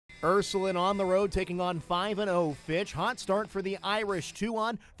Ursuline on the road taking on 5-0 Fitch. Hot start for the Irish.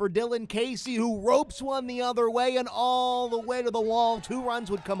 2-on for Dylan Casey, who ropes one the other way and all the way to the wall. 2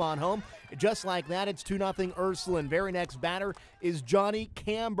 runs would come on home. Just like that, it's 2-0 Ursuline. Very next batter is Johnny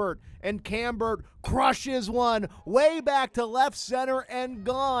Cambert. And Cambert crushes one way back to left center and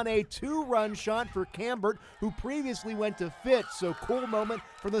gone. A 2-run shot for Cambert, who previously went to Fitch. So cool moment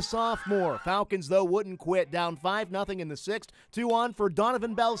for the sophomore. Falcons, though, wouldn't quit. Down 5-0 in the 6th. 2-on for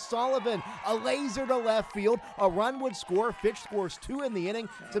Donovan Bell-Sullivan. A laser to left field. A run would score. Fitch scores 2 in the inning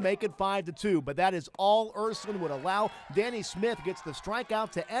to make it 5-2. But that is all Ursuline would allow. Danny Smith gets the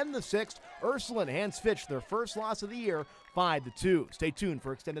strikeout to end the 6th. Ursuline hands Fitch their first loss of the year, 5-2. Stay tuned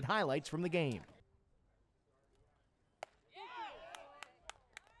for extended highlights from the game.